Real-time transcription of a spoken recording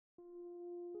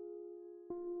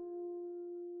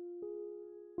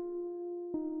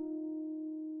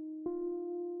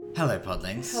Hello,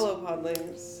 Podlings. Hello,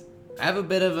 Podlings. I have a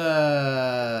bit of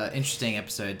a interesting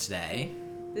episode today.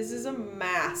 This is a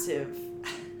massive,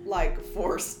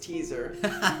 forced teaser.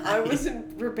 I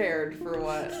wasn't prepared for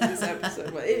what this episode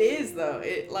was. It is, though.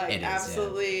 It is,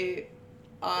 absolutely, yeah.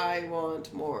 I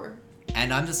want more.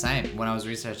 And I'm the same. When I was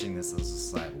researching this, I was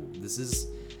just like, this is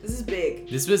big.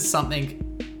 This was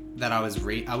something that I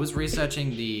was researching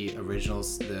the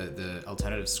originals, the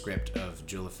alternative script of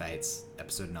Duel of Fates,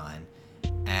 episode 9,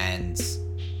 and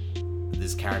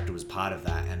this character was part of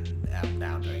that, and I'm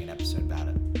now doing an episode about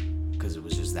it because it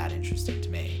was just that interesting to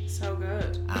me. So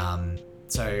good.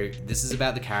 So this is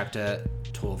about the character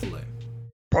Tor Valoom.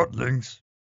 Podlings.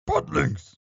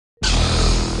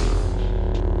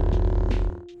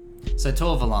 So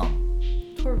Tor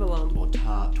Valoom. Tor Valoom. Or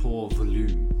Tor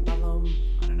Valoom. Valoom.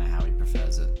 I don't know how he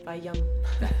prefers it. Valium.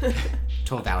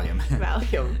 Tor Valium.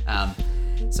 Valium.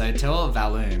 So Tor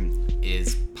Valoom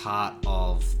is part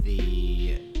of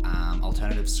the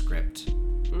alternative script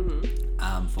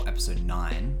for episode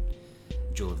 9,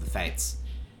 Duel of the Fates,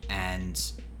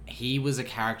 and he was a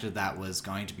character that was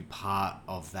going to be part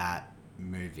of that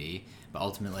movie, but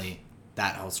ultimately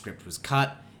that whole script was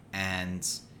cut, and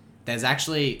there's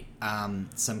actually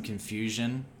some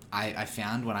confusion I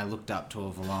found when I looked up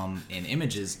Tor Valoom in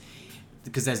images,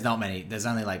 because there's only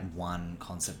one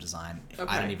concept design. Okay.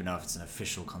 I don't even know if it's an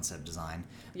official concept design,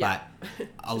 but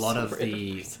a lot of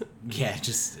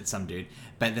just some dude.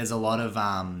 But there's a lot of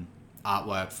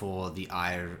artwork for the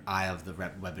Eye of the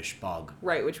Webbish Bog,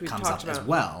 right? Which we comes talked up about as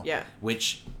well. Yeah,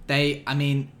 which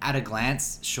at a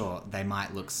glance, sure, they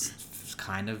might look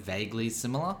kind of vaguely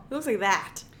similar. It looks like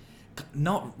that.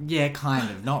 Kind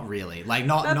of, not really.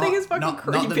 That thing is fucking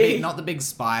creepy. Not the big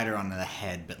spider on the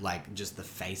head, but just the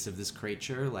face of this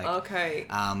creature. Okay.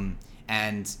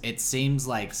 And it seems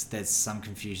like there's some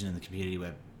confusion in the community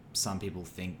where some people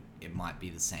think it might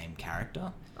be the same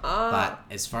character, but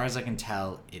as far as I can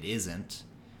tell, it isn't.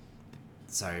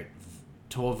 So,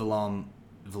 Tor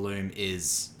Valoom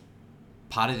is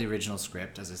part of the original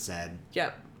script, as I said.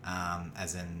 Yep.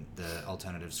 As in the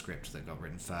alternative script that got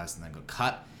written first and then got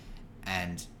cut.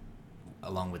 And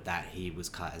along with that, he was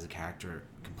cut as a character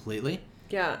completely.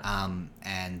 Yeah.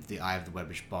 And the Eye of the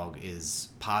Webbish Bog is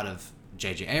part of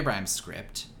J.J. Abrams'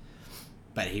 script,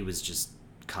 but he was just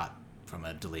cut from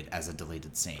a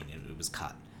deleted scene. It was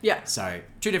cut. Yeah. So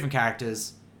 2 different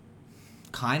characters,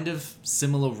 kind of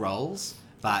similar roles,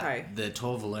 but the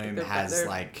Tor Valoom has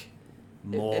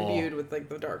more imbued with the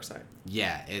dark side.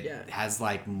 Yeah, it has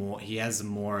more. He has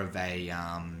more of a.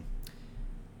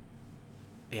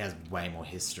 He has way more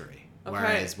history.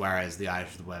 Okay. Whereas the Eye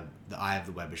of the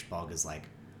Webbish Bog is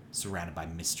surrounded by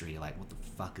mystery. What the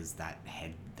fuck is that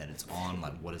head that it's on?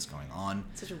 What is going on?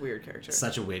 Such a weird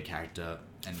character.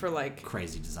 And for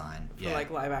crazy design. For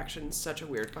live action, such a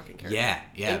weird fucking character.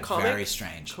 Yeah, very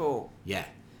strange. Cool. Yeah.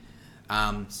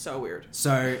 So weird.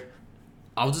 So,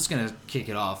 I was just gonna kick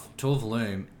it off. Tor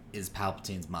Valoom is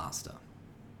Palpatine's master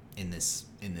in this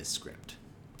script.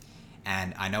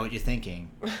 And I know what you're thinking.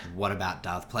 What about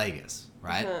Darth Plagueis,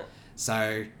 right?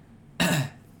 So,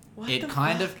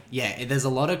 there's a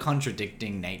lot of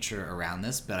contradicting nature around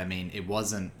this, but I mean, it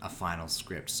wasn't a final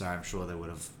script, so I'm sure they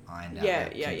would have ironed out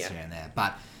kinks here and there.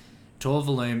 But Tor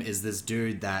Valoom is this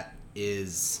dude that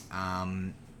is,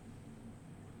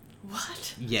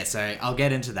 What? Yeah, so I'll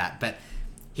get into that, but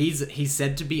he's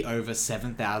said to be over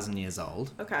 7,000 years old.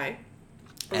 Okay.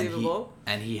 Believable.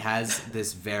 And he has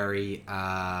this very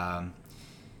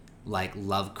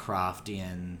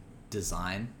Lovecraftian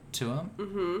design to him.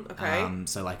 Mm-hmm. Okay.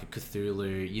 So a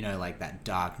Cthulhu, that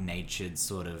dark-natured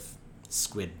sort of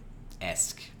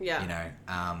squid-esque,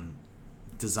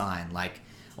 design,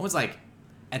 almost like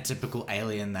a typical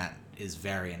alien that is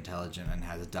very intelligent and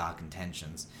has dark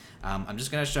intentions. I'm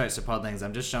just going to show it. So Podlings,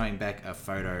 I'm just showing Beck a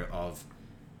photo of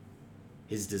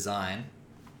his design.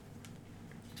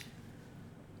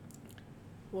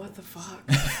 What the fuck?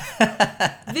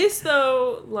 This,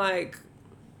 though,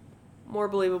 more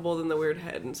believable than the weird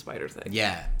head and spider thing.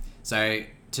 Yeah. So,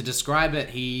 to describe it,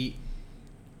 he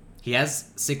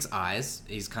has 6 eyes.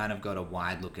 He's kind of got a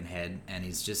wide-looking head, and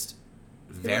he's just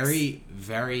very,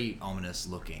 very ominous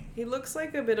looking. He looks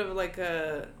like a bit of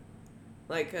a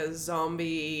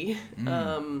zombie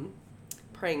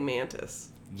praying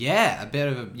mantis. Yeah, a bit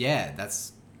of a... Yeah,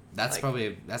 that's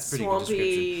pretty good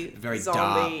description. Very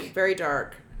zombie, dark. Very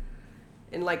dark.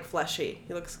 And fleshy.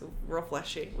 He looks real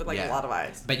fleshy with a lot of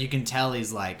eyes. But you can tell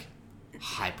he's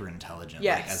hyper intelligent.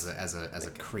 Yes. As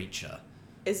a creature.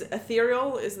 Is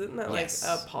ethereal? Isn't that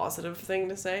a positive thing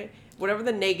to say? Whatever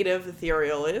the negative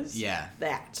ethereal is. Yeah.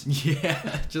 That.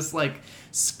 Yeah. Just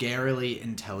scarily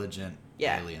intelligent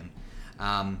alien.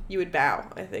 You would bow,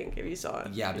 I think, if you saw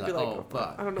it. Yeah, I'd be You'd like, oh,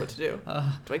 fuck. I don't know what to do.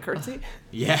 Do I curtsy?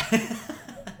 Yeah.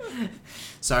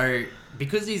 So,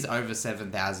 because he's over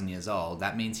 7,000 years old,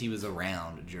 that means he was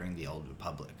around during the Old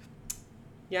Republic.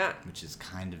 Yeah. Which is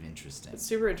kind of interesting. It's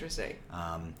super interesting.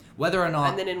 Whether or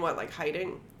not... And then in what, like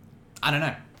hiding? I don't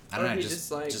know. He just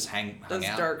hung does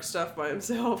out. Dark stuff by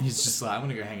himself. He's just like, I'm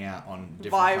gonna go hang out on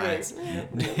different Violence.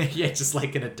 Yeah, just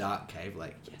like in a dark cave.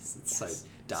 Like, yes, it's so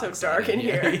dark. So dark in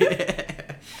here.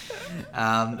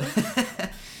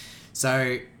 Yeah.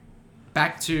 So,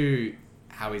 back to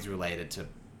how he's related to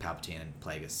Palpatine and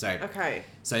Plagueis.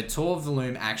 So Tor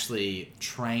Valoom actually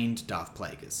trained Darth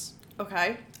Plagueis.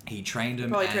 Okay. He trained him.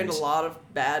 Probably trained a lot of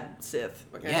bad Sith.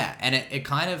 Okay. Yeah, and it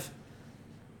kind of...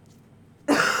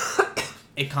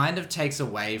 It kind of takes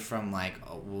away from, like,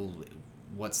 oh, well,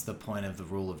 what's the point of the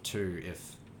rule of two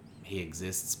if he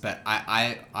exists? But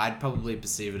I'd probably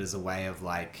perceive it as a way of,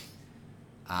 like,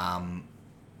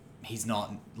 he's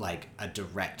not, like, a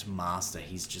direct master.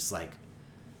 He's just, like,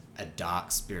 a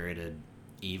dark-spirited,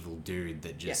 evil dude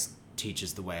that just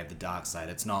teaches the way of the dark side.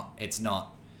 It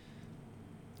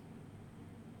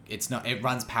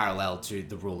runs parallel to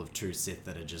the rule of two Sith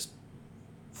that are just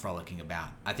frolicking about.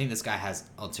 I think this guy has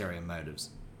ulterior motives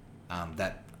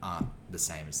that aren't the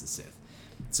same as the Sith.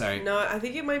 So no, I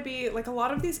think it might be like a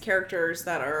lot of these characters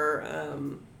that are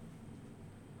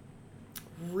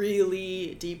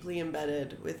really deeply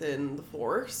embedded within the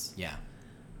Force. Yeah.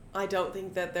 I don't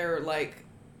think that they're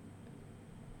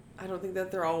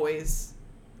always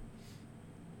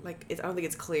like I don't think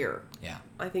it's clear. Yeah.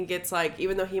 I think it's like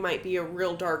even though he might be a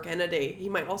real dark entity, he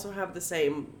might also have the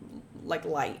same like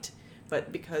light.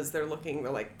 But because they're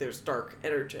like, there's dark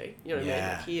energy. You know what I mean?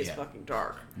 Like, he is fucking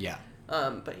dark. Yeah.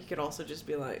 But he could also just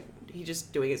be like, he's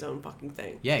just doing his own fucking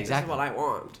thing. Yeah, exactly. This is what I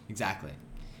want. Exactly.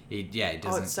 He doesn't...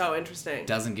 Oh, it's so interesting.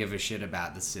 Doesn't give a shit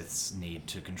about the Sith's need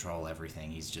to control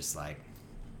everything. He's just like...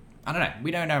 I don't know.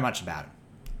 We don't know much about it.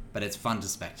 But it's fun to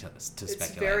speculate. It's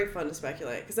very fun to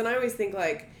speculate. Because then I always think,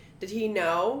 like, did he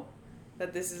know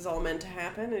that this is all meant to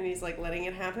happen, and he's like letting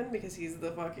it happen because he's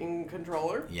the fucking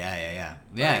controller. Yeah,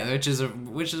 which is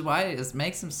why it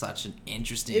makes him such an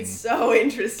interesting. It's so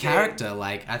interesting character.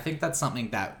 Like, I think that's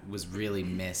something that was really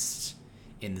missed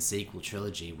in the sequel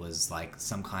trilogy was like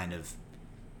some kind of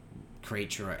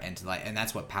creature or entity, like, and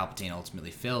that's what Palpatine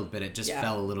ultimately filled. But it just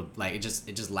fell a little like it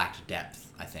just lacked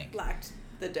depth. I think lacked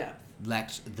the depth.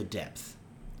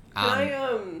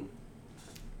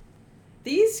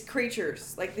 These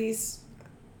creatures, like these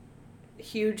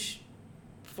huge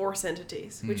Force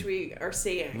entities, which we are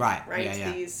seeing, right?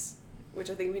 Yeah. These,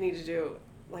 which I think we need to do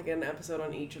like an episode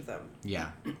on each of them. Yeah,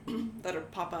 that'll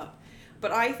pop up.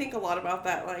 But I think a lot about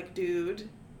that, like, dude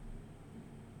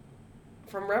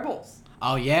from Rebels.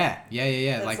 Oh yeah.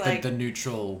 Like the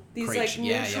neutral. These creature. Like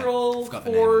neutral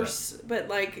Force, but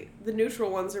like the neutral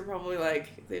ones are probably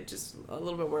like they're just a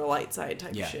little bit more light side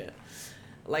type shit.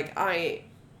 Like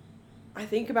I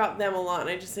think about them a lot, and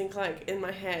I just think, like, in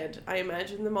my head, I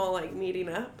imagine them all, like, meeting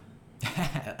up.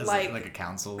 As like a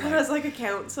council? As, like, a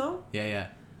council? Yeah.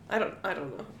 I don't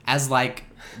know. As, like,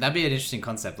 that'd be an interesting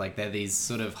concept. Like, they're these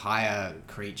sort of higher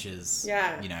creatures.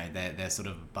 Yeah. You know, they're sort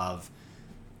of above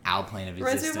our plane of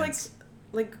existence. Reminds me of,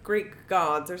 like Greek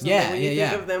gods or something. When you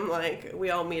think of them, like, we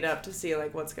all meet up to see,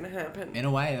 like, what's going to happen. In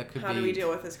a way, that could be... How do we deal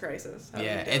with this crisis?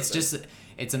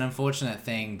 It's an unfortunate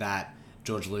thing that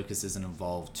George Lucas isn't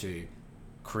involved to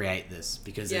create this,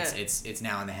 because it's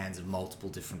now in the hands of multiple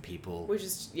different people, which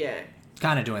is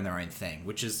kind of doing their own thing,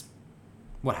 which is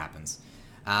what happens.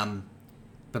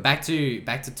 But back to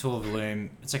Tor Valoom.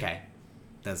 It's okay,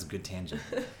 that's a good tangent.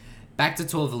 Back to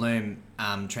Tor Valoom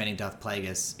training Darth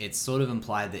Plagueis. It's sort of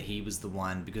implied that he was the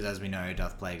one, because as we know,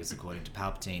 Darth Plagueis, according to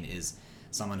Palpatine, is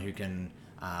someone who can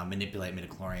manipulate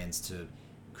midichlorians to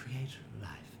create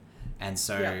life, and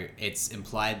so it's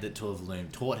implied that Tor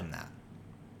Valoom taught him that.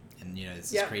 And, you know, it's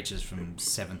these creatures from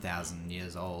 7,000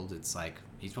 years old. It's like,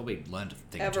 he's probably learned a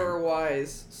thing or two.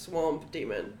 Ever-wise swamp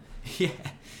demon. Yeah.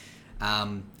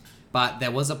 But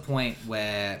there was a point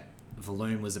where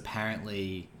Valoom was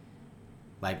apparently,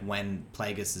 like, when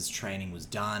Plagueis' training was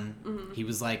done, he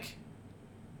was, like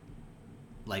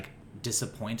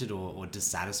disappointed or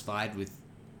dissatisfied with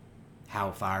how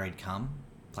far he'd come.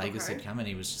 Plagueis had come, and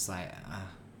he was just like,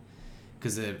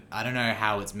 because I don't know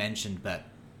how it's mentioned, but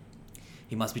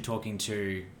he must be talking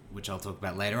to, which I'll talk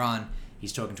about later on,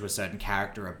 he's talking to a certain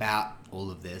character about all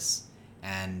of this,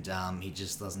 and he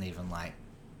just doesn't even, like,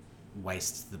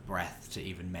 waste the breath to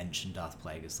even mention Darth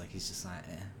Plagueis. Like, he's just like,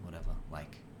 whatever.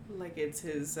 Like it's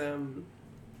his,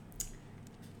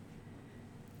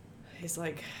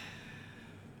 like,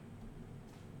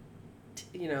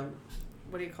 you know,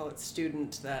 what do you call it,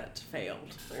 student that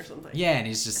failed or something. Yeah, and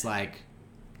he's just like,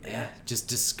 just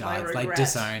discards, like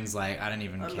disowns, like, I don't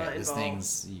even care. This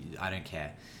thing's, I don't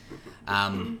care.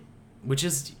 Which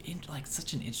is like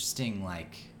such an interesting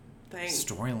like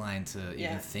storyline to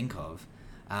even think of.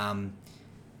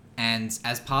 And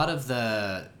as part of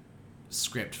the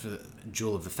script for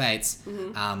Duel of the Fates,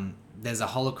 there's a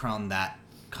holocron that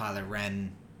Kylo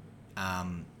Ren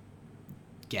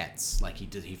gets. Like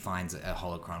he finds a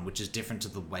holocron, which is different to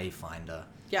the Wayfinder.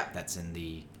 Yeah. That's in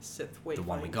the Sith Wayfinder. The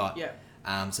one we got.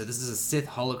 Yeah. So this is a Sith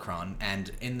holocron, and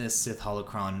in this Sith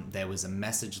holocron, there was a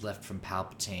message left from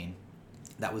Palpatine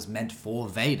that was meant for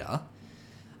Vader,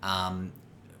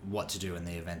 what to do in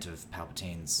the event of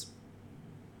Palpatine's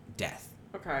death.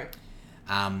 Okay.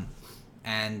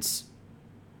 And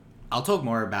I'll talk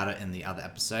more about it in the other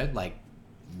episode, like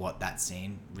what that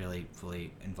scene really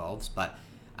fully involves. But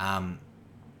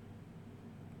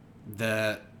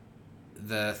the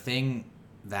thing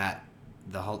that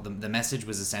the message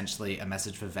was essentially a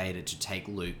message for Vader to take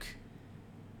Luke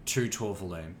to Tor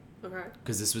Valum. Okay.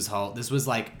 Because this was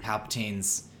like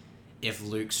Palpatine's, if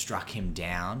Luke struck him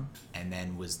down and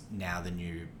then was now the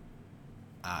new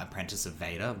apprentice of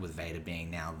Vader, with Vader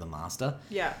being now the master.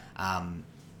 Yeah.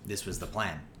 This was the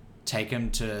plan. Take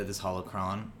him to this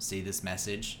holocron, see this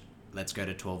message, let's go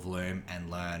to Tor Valum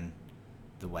and learn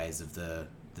the ways of the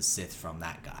Sith from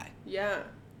that guy. Yeah.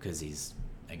 Because he's,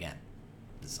 again,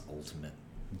 this ultimate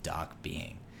dark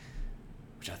being,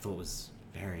 which I thought was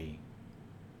very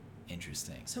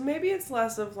interesting. So maybe it's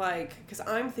less of like, because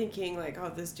I'm thinking like, oh,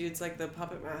 this dude's like the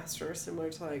puppet master, similar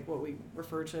to like what we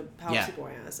refer to Palpatine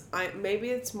Boy as. Maybe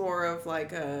it's more of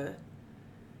like a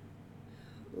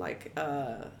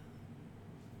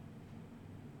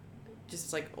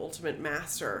just like ultimate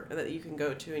master that you can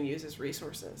go to and use his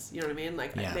resources. You know what I mean?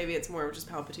 Like maybe it's more of just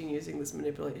Palpatine using this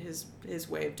manipulate his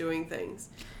way of doing things.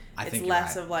 It's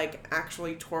less of like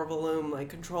actually Tor Valum like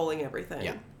controlling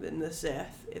everything than the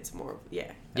Sith. It's more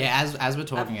as we're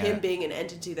talking of him being an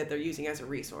entity that they're using as a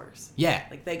resource. Yeah,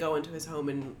 like they go into his home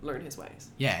and learn his ways.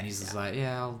 Yeah, and he's just like,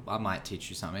 I might teach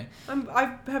you something.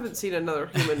 I haven't seen another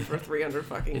human for 300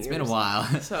 fucking years. It's been a while,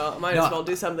 so I might as well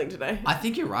do something today. I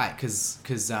think you're right, because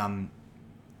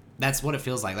that's what it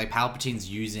feels like. Like Palpatine's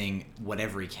using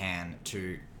whatever he can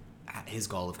to his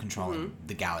goal of controlling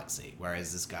the galaxy,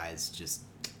 whereas this guy's just.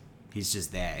 He's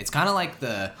just there. It's kind of like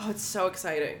the... Oh, it's so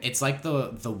exciting. It's like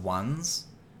the ones,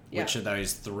 which are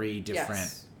those three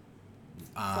different...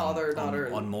 Father,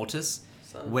 daughter... On Mortis,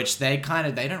 son. Which they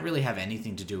don't really have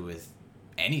anything to do with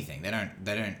anything. They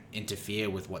don't interfere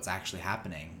with what's actually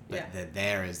happening. But they're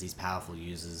there as these powerful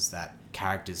users that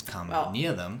characters come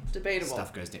near them. Debatable.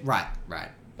 Stuff goes down. Right.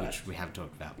 But, which we have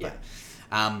talked about. Yeah.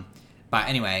 But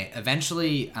anyway,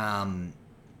 eventually...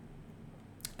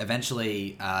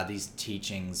 these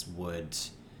teachings would...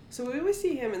 So we would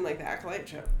see him in, like, the Acolyte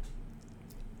show.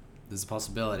 There's a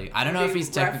possibility. I don't know if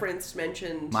he's...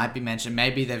 mentioned... Might be mentioned.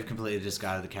 Maybe they've completely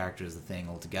discarded the character as the thing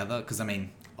altogether. Because, I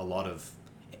mean, a lot of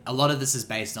this is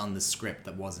based on the script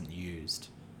that wasn't used.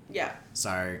 Yeah.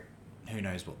 So, who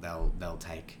knows what they'll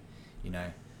take, you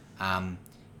know.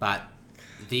 But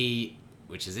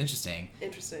which is interesting.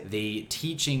 Interesting. The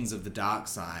teachings of the dark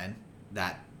side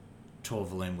that Tor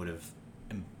Valum would have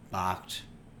embarked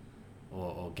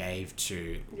or gave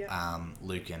to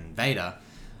Luke and Vader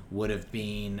would have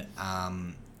been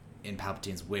in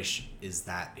Palpatine's wish, is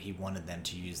that he wanted them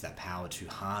to use that power to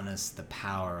harness the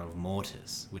power of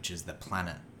Mortis, which is the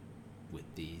planet with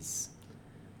these...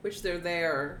 Which they're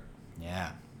there...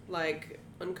 Yeah. Like,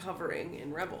 uncovering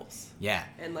in Rebels. Yeah.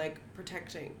 And, like,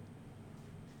 protecting.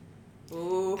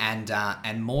 Ooh.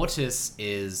 And Mortis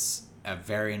is... a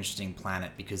very interesting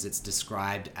planet because it's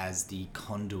described as the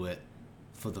conduit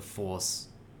for the Force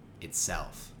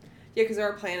itself. Yeah, because there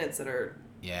are planets that are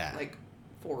like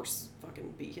Force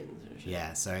fucking beacons and shit.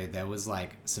 Yeah, so there was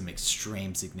like some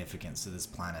extreme significance to this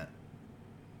planet,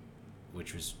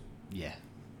 which was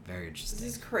very interesting.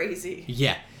 This is crazy.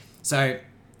 Yeah, so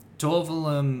Tor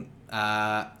Valum,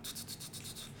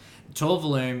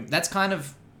 that's kind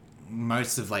of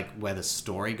most of like where the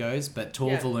story goes, but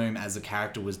Tor Valum as a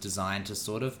character was designed to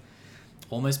sort of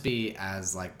almost be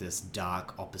as like this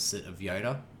dark opposite of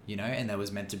Yoda, you know, and there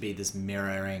was meant to be this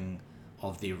mirroring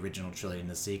of the original trilogy and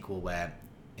the sequel, where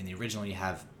in the original you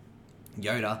have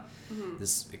Yoda,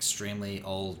 this extremely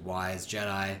old wise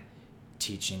Jedi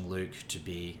teaching Luke to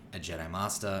be a Jedi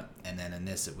Master, and then in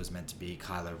this it was meant to be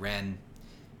Kylo Ren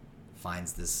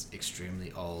finds this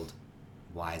extremely old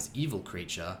wise evil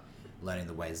creature learning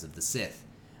the ways of the Sith.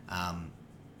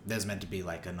 There's meant to be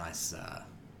like a nice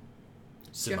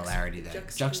similarity there.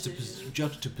 Juxtaposition.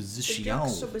 Juxtaposition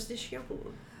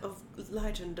of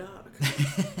light and dark.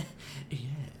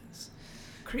 Yes.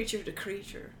 Creature to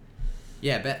creature.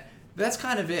 Yeah, but that's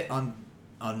kind of it on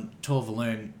Tor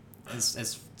Valoom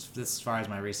as far as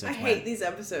my research went. I hate these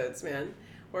episodes, man,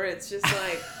 where it's just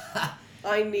like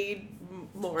I need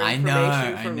more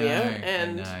information from you,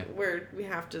 and where we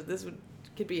have to. This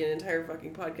could be an entire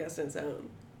fucking podcast in its own.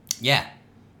 Yeah,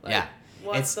 like, yeah.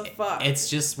 What the fuck? It's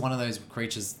just one of those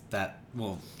characters that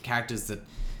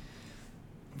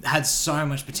had so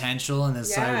much potential, and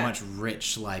there's so much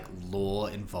rich like lore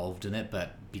involved in it,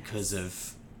 but because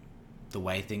of the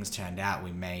way things turned out,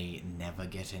 we may never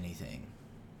get anything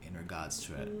in regards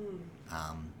to it,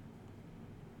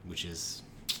 which is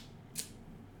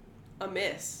a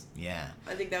miss. Yeah,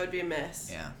 I think that would be a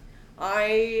miss. Yeah,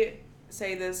 I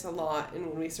say this a lot, and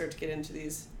when we start to get into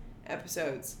these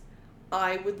episodes,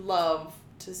 I would love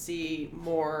to see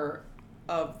more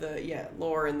of the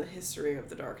lore and the history of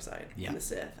the dark side and the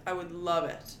Sith. I would love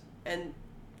it, and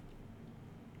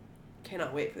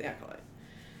cannot wait for the Acolyte.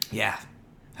 Yeah.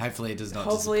 Hopefully it does not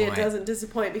Hopefully disappoint. it doesn't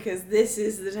disappoint, because this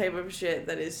is the type of shit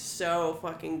that is so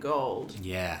fucking gold.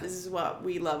 Yeah. This is what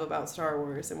we love about Star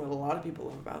Wars and what a lot of people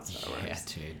love about Star Wars. Yeah,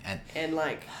 dude. And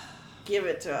like, give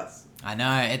it to us. I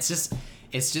know. It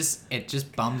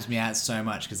just bums me out so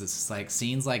much, because it's just like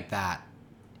scenes like that,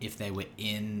 if they were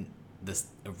in the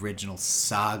original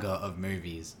saga of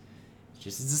movies,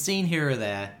 just as a scene here or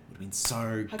there, would have been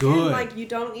so good. Again, like, you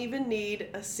don't even need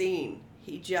a scene.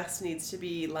 He just needs to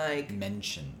be, like...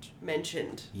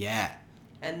 Mentioned. Yeah.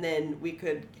 And then we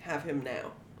could have him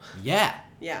now. Yeah.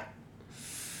 Yeah.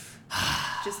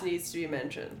 Just needs to be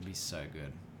mentioned. It'd be so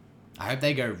good. I hope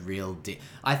they go real deep.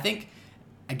 I think,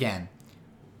 again,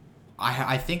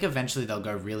 I think eventually they'll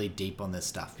go really deep on this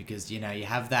stuff, because, you know, you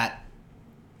have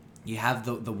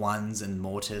the Ones and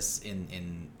Mortis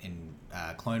in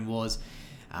Clone Wars,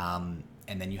 and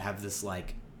then you have this,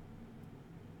 like,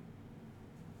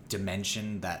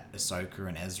 dimension that Ahsoka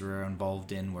and Ezra are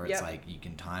involved in, where it's like you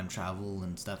can time travel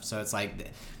and stuff. So it's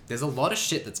like there's a lot of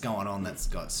shit that's going on that's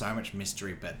got so much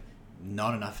mystery, but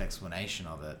not enough explanation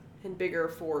of it. And bigger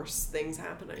Force things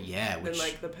happening. Yeah, than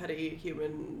like the petty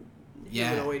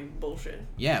humanoid bullshit.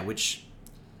 Yeah, which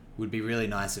would be really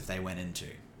nice if they went into.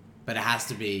 But it has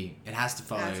to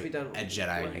follow a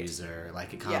Jedi user.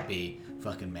 Like, it can't be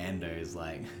fucking Mando's,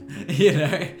 like, you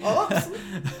know. Oh,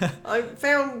 I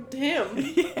found him.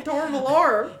 Tor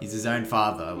Valar. He's his own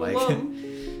father. Like,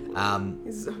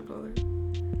 he's his own father.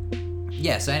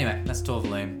 Yeah, so anyway, that's Tor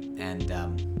Valoom, and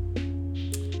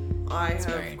I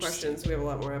have questions. We have a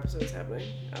lot more episodes happening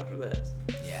after this.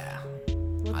 Yeah.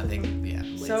 I think,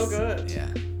 so good.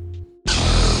 Yeah.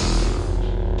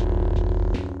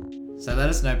 So let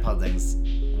us know, Podlings,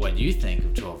 what you think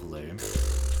of Tor Valoom,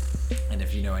 and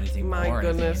if you know anything more,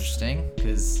 anything interesting,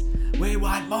 because we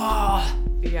want more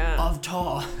of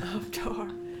Tor. Of Tor.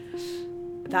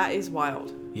 That is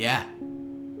wild. Yeah.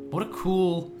 What a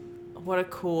cool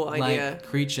idea. Like,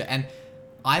 creature. And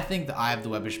I think the Eye of the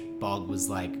Webbish Bog was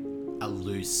like a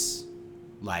loose,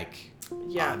 like,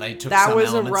 they took that some was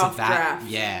elements a rough of that. draft.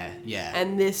 Yeah.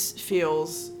 And this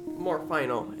feels more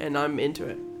final, and I'm into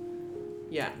it.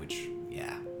 Yeah. Which,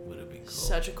 would have been cool.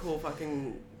 Such a cool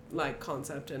fucking, like,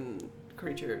 concept and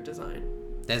creature design.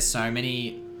 There's so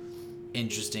many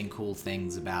interesting, cool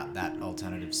things about that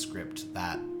alternative script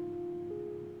that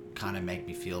kind of make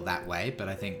me feel that way, but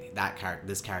I think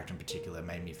this character in particular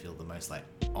made me feel the most like,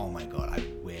 oh my god, I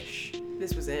wish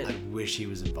this was in. I wish he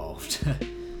was involved.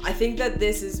 I think that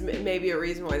this is maybe a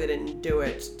reason why they didn't do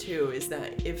it too, is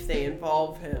that if they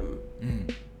involve him,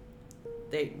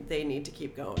 they need to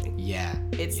keep going. Yeah.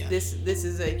 This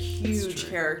is a huge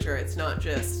character. It's not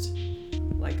just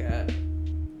like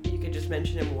you could just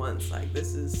mention him once. Like,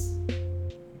 this is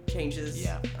changes.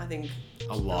 Yeah. I think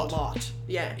a lot.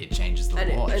 Yeah. It changes the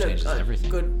law. It changes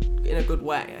everything. In a good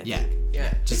way. I think.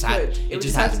 Yeah. It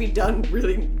just has to be done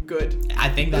really good. I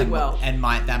think really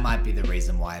that might be the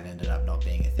reason why it ended up not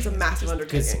being a thing. It's a massive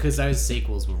undertaking. Because those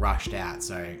sequels were rushed out,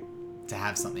 so to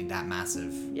have something that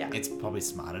massive, it's probably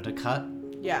smarter to cut.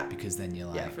 Yeah. Because then you're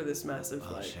like, for this massive,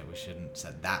 shit, we shouldn't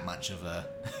set that much of a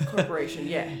corporation.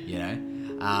 Yeah. You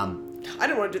know, I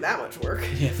don't want to do that much work.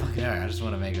 Yeah, fuck no. I just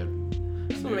want to make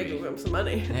some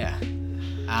money. Yeah.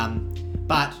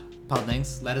 But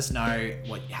Podlings, let us know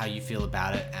how you feel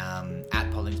about it. At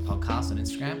Podlings Podcast on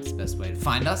Instagram. It's the best way to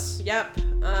find us. Yep.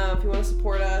 If you want to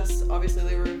support us, obviously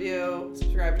leave a review,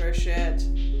 subscribe to our shit,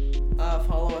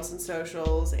 follow us on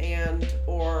socials,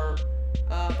 or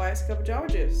buy us a cup of Java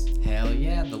Juice. Hell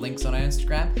yeah. The link's on our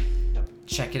Instagram. Yep.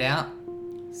 Check it out.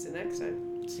 See you next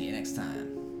time. See you next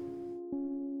time.